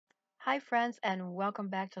Hi, friends, and welcome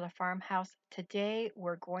back to the farmhouse. Today,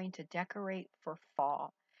 we're going to decorate for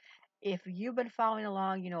fall. If you've been following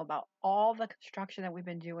along, you know about all the construction that we've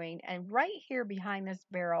been doing. And right here behind this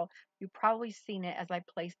barrel, you've probably seen it as I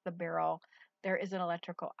placed the barrel. There is an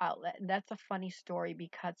electrical outlet. And that's a funny story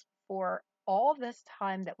because for all this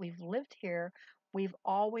time that we've lived here, we've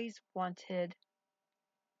always wanted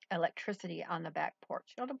electricity on the back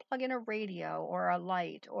porch, to plug in a radio or a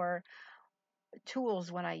light or tools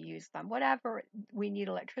when I use them, whatever we need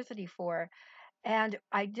electricity for. And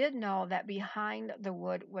I did know that behind the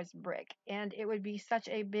wood was brick, and it would be such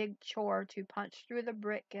a big chore to punch through the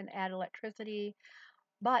brick and add electricity.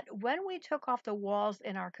 But when we took off the walls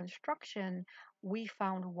in our construction, we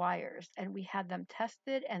found wires and we had them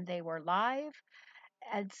tested and they were live.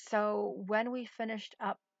 And so when we finished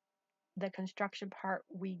up the construction part,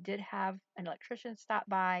 we did have an electrician stop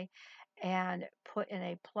by and put in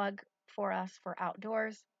a plug for us for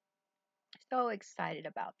outdoors. So excited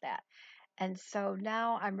about that. And so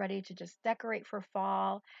now I'm ready to just decorate for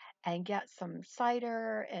fall and get some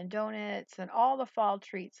cider and donuts and all the fall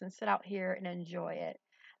treats and sit out here and enjoy it.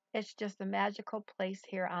 It's just a magical place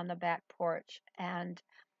here on the back porch. And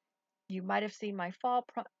you might have seen my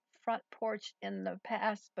front porch in the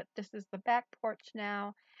past, but this is the back porch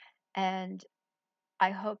now. And I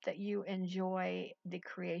hope that you enjoy the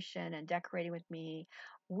creation and decorating with me.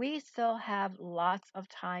 We still have lots of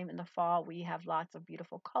time in the fall. We have lots of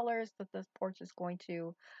beautiful colors that this porch is going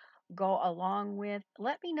to go along with.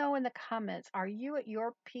 Let me know in the comments, are you at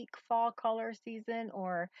your peak fall color season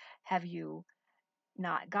or have you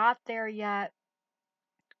not got there yet?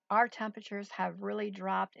 Our temperatures have really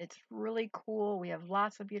dropped. It's really cool. We have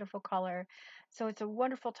lots of beautiful color. So it's a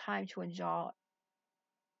wonderful time to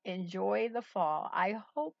enjoy the fall. I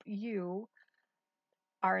hope you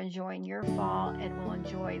are enjoying your fall and will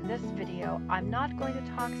enjoy this video. I'm not going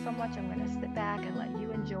to talk so much. I'm going to sit back and let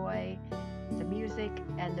you enjoy the music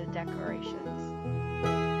and the decorations.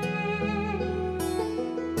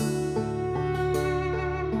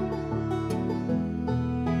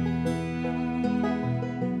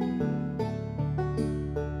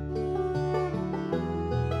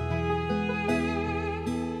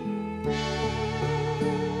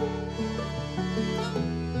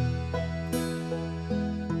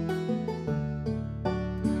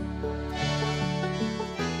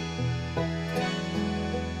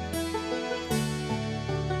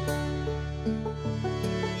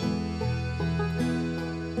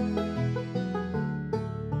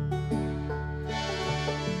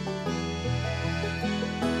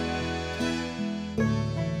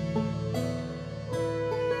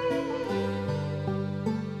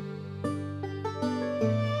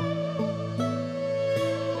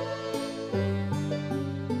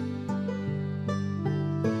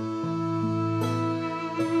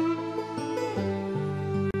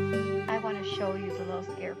 I want to show you the little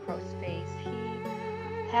scarecrow's face. He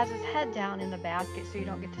has his head down in the basket so you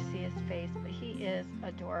don't get to see his face, but he is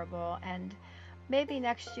adorable. And maybe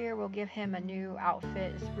next year we'll give him a new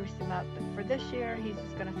outfit, spruce him up. But for this year, he's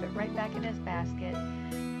just going to fit right back in his basket.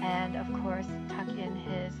 And of course, tuck in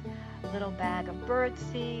his little bag of bird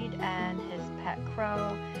seed and his pet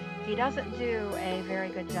crow. He doesn't do a very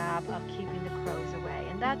good job of keeping the crows away,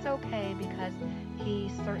 and that's okay because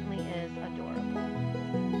he certainly is adorable.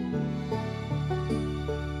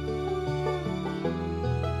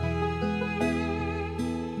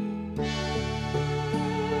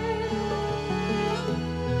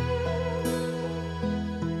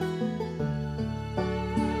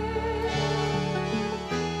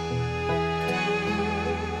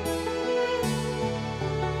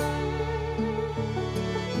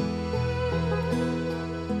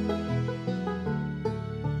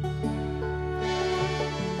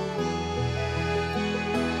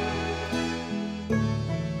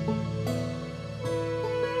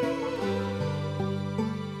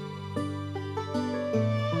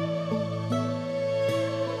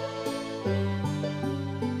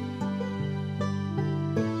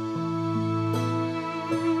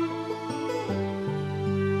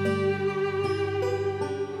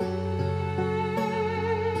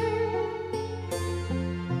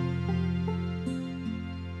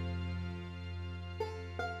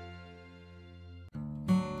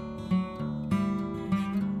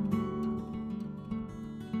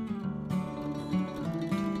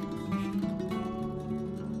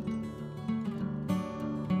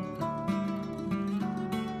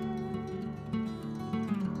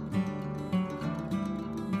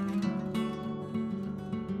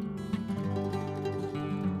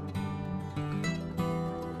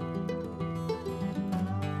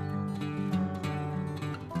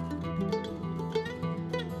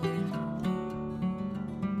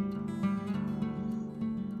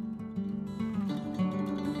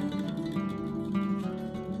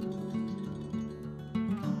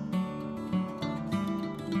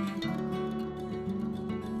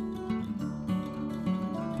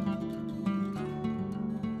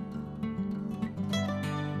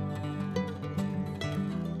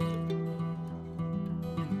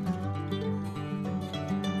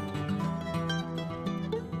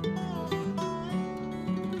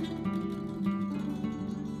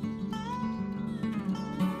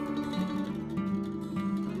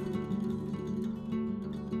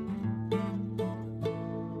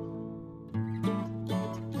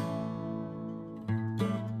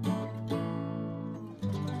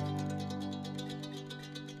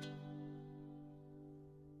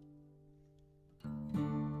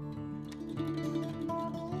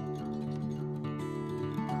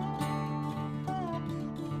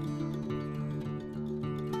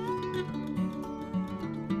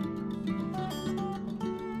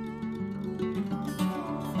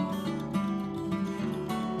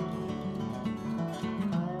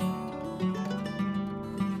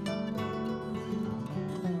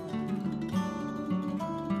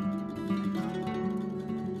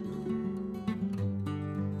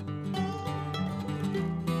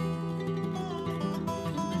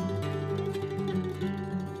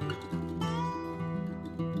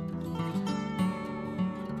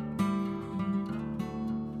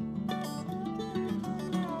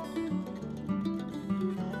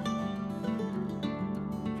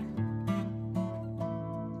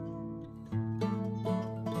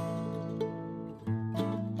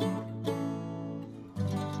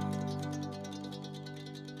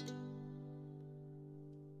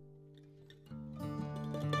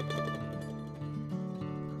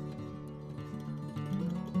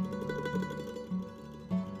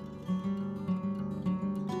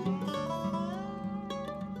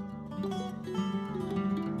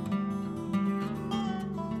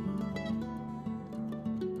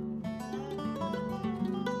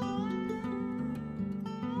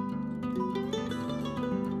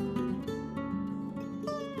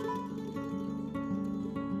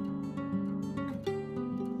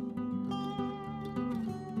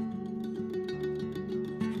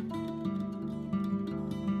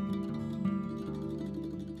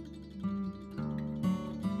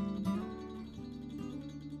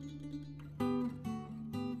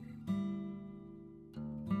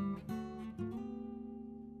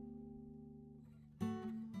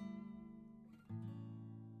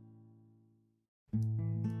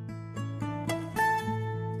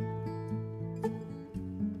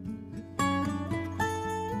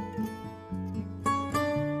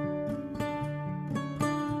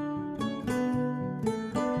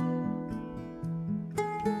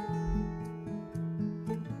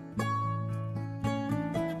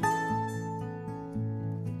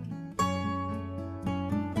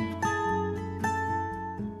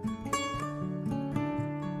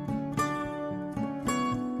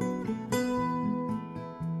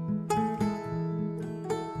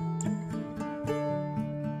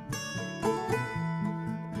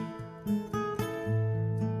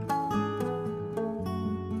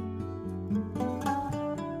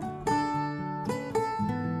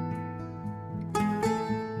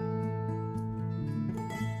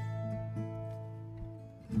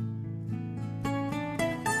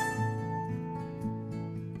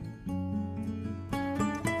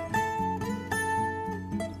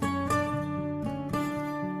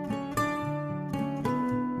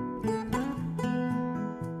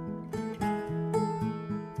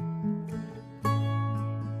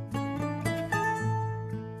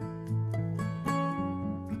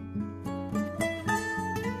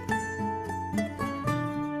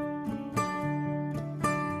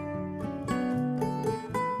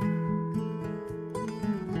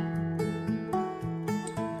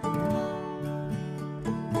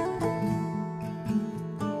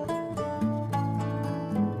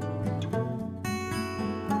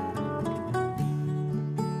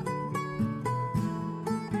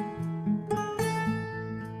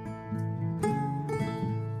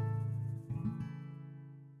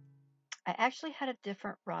 actually had a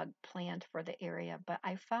different rug planned for the area, but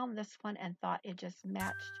I found this one and thought it just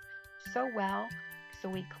matched so well. So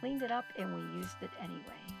we cleaned it up and we used it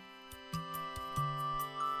anyway.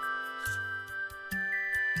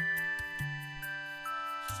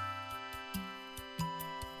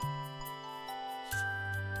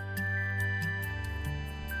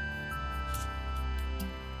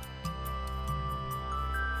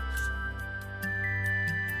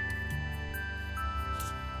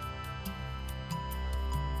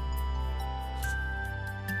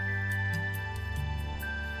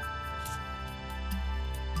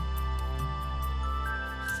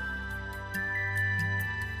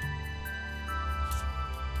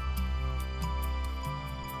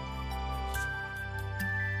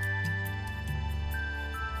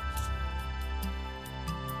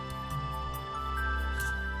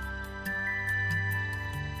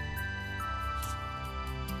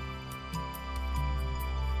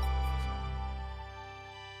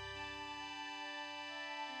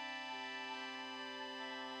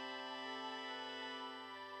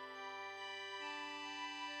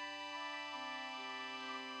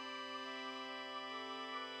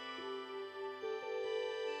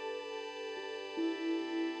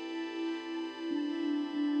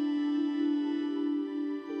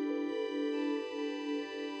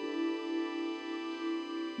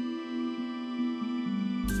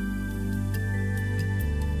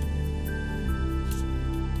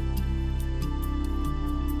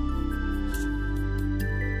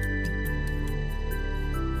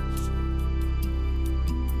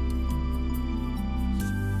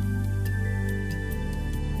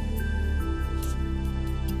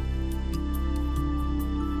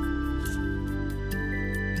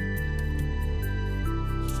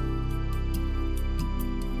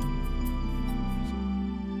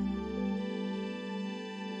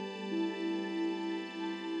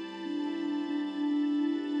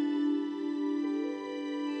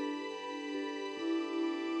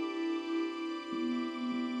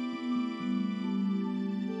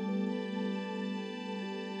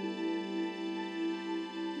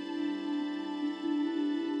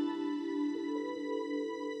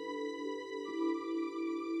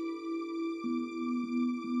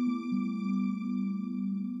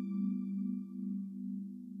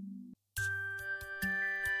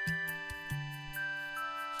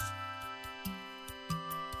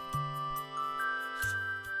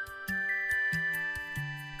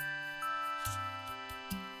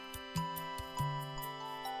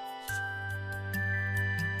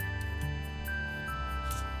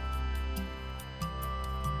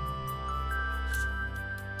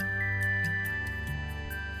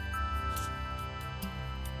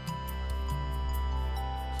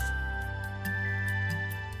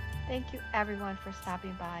 Thank you everyone for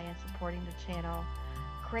stopping by and supporting the channel.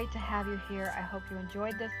 Great to have you here. I hope you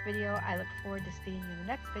enjoyed this video. I look forward to seeing you in the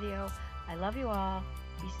next video. I love you all.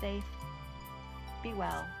 Be safe. Be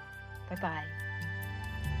well. Bye-bye.